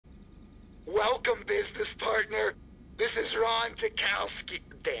Welcome, business partner. This is Ron Tchaikovsky.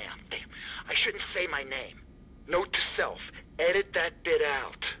 Damn. I shouldn't say my name. Note to self, edit that bit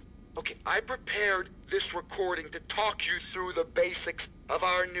out. Okay, I prepared this recording to talk you through the basics of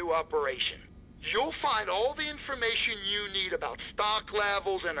our new operation. You'll find all the information you need about stock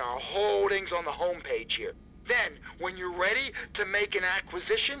levels and our holdings on the homepage here. Then, when you're ready to make an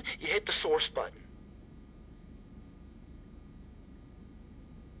acquisition, you hit the source button.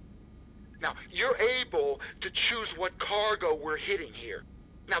 Now, you're able to choose what cargo we're hitting here.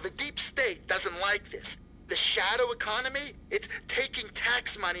 Now, the deep state doesn't like this. The shadow economy, it's taking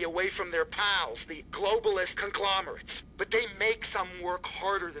tax money away from their pals, the globalist conglomerates. But they make some work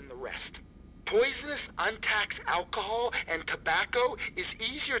harder than the rest. Poisonous, untaxed alcohol and tobacco is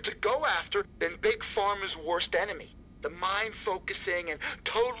easier to go after than Big Pharma's worst enemy. The mind-focusing and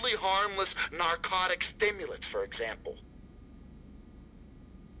totally harmless narcotic stimulants, for example.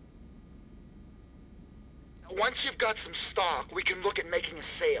 Once you've got some stock, we can look at making a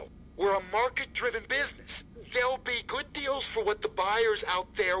sale. We're a market-driven business. There'll be good deals for what the buyers out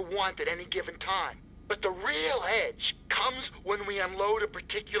there want at any given time. But the real edge comes when we unload a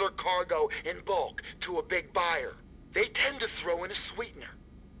particular cargo in bulk to a big buyer. They tend to throw in a sweetener.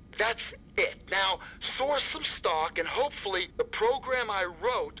 That's it. Now, source some stock and hopefully the program I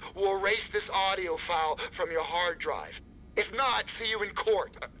wrote will erase this audio file from your hard drive. If not, see you in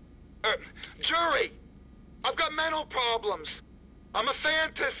court. Jury! I've got mental problems. I'm a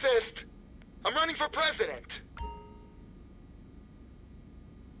fantasist. I'm running for president.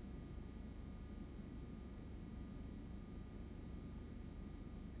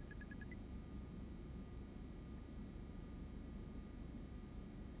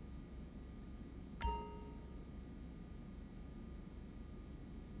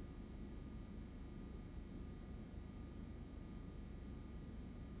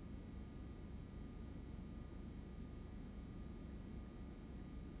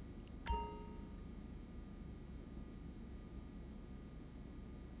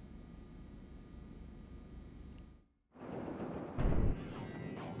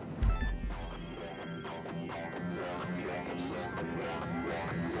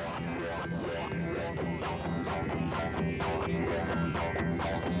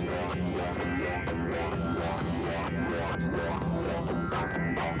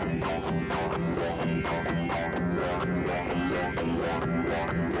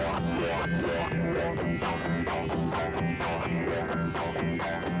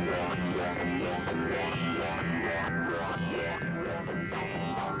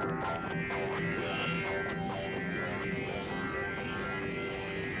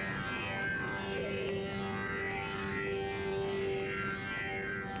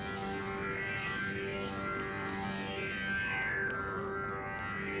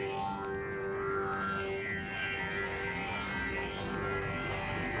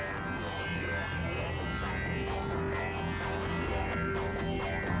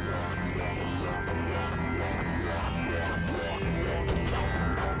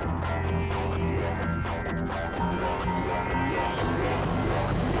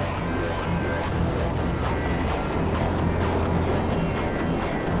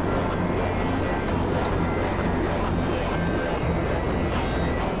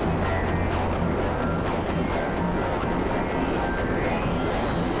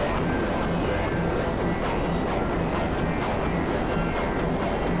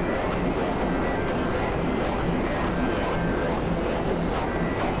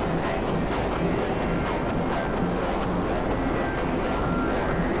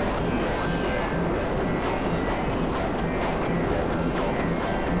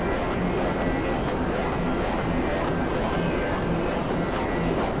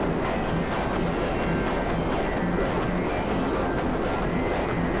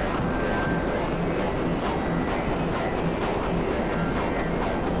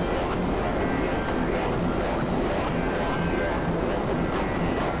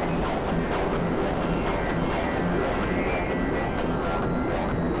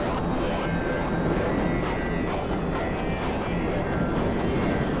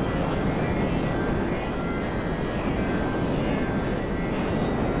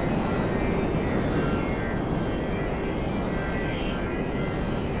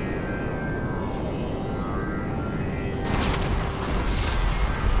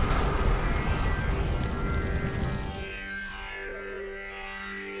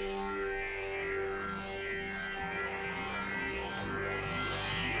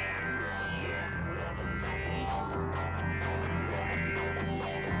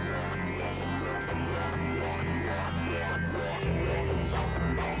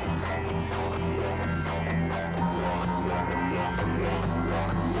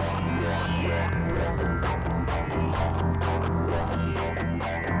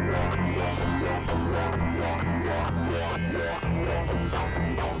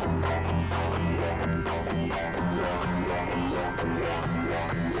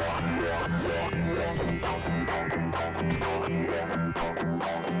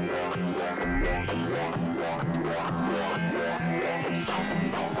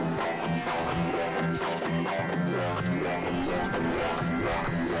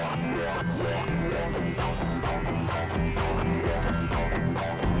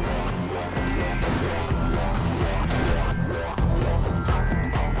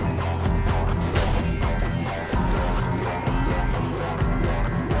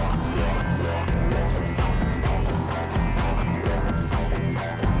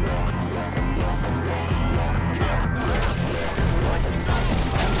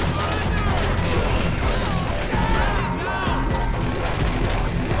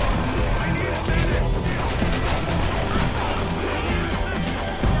 I need a medic!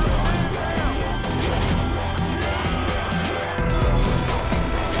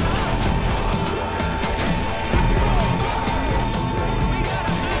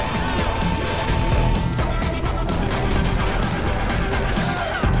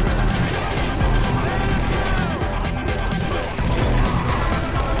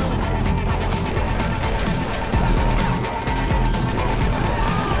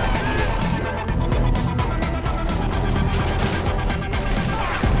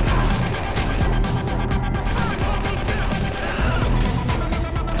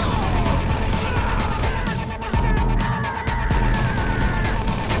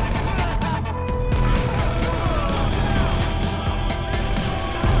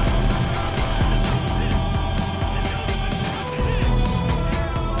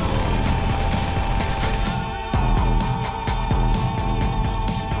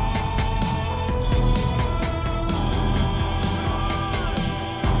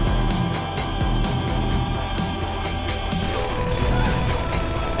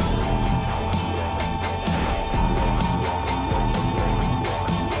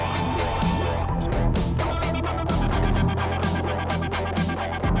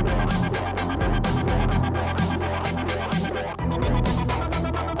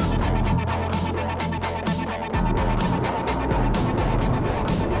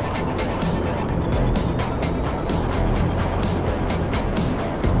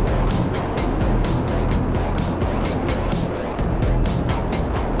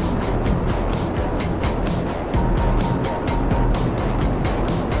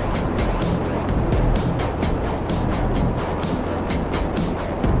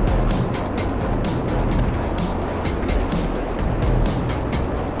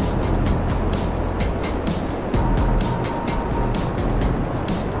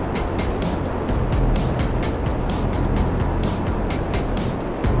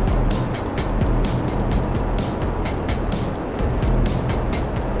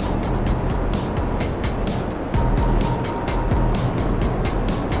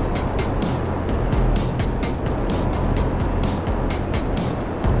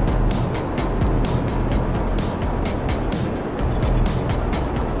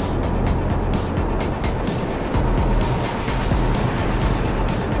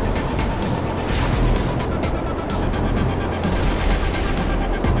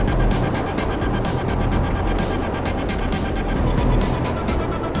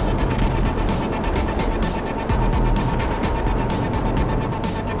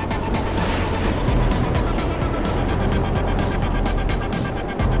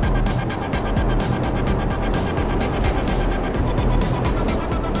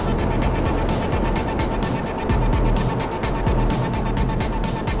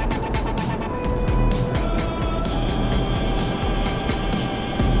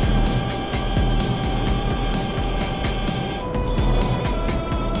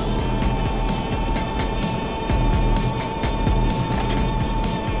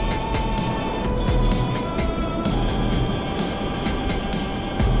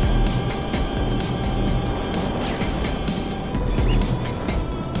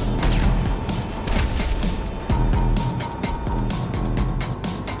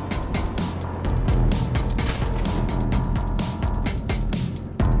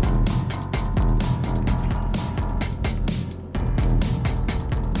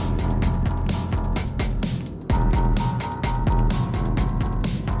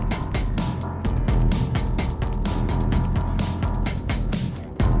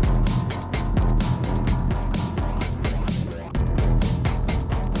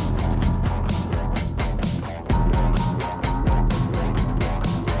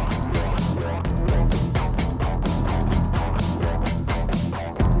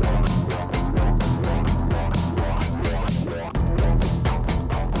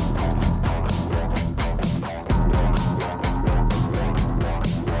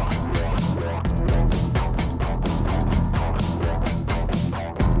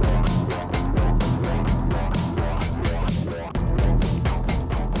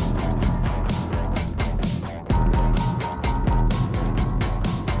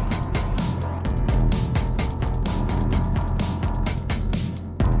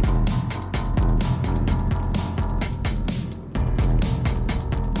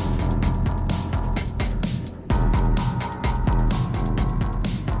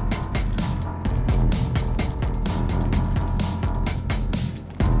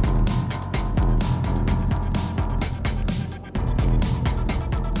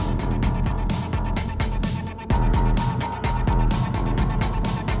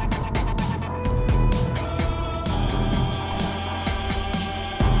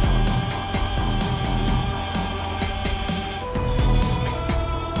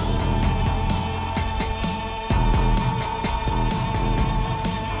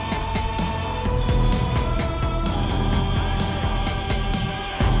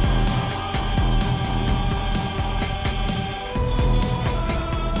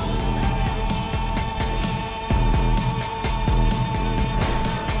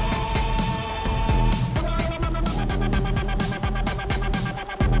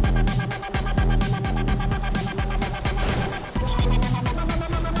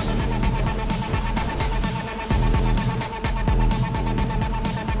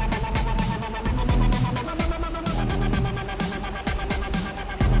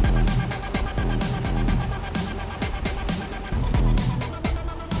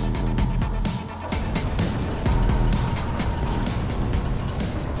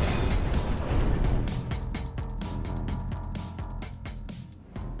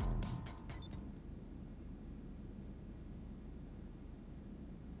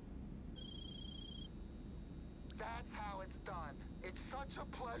 That's how it's done. It's such a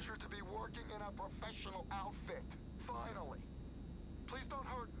pleasure to be working in a professional outfit. Finally. Please don't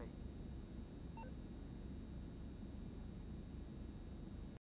hurt me.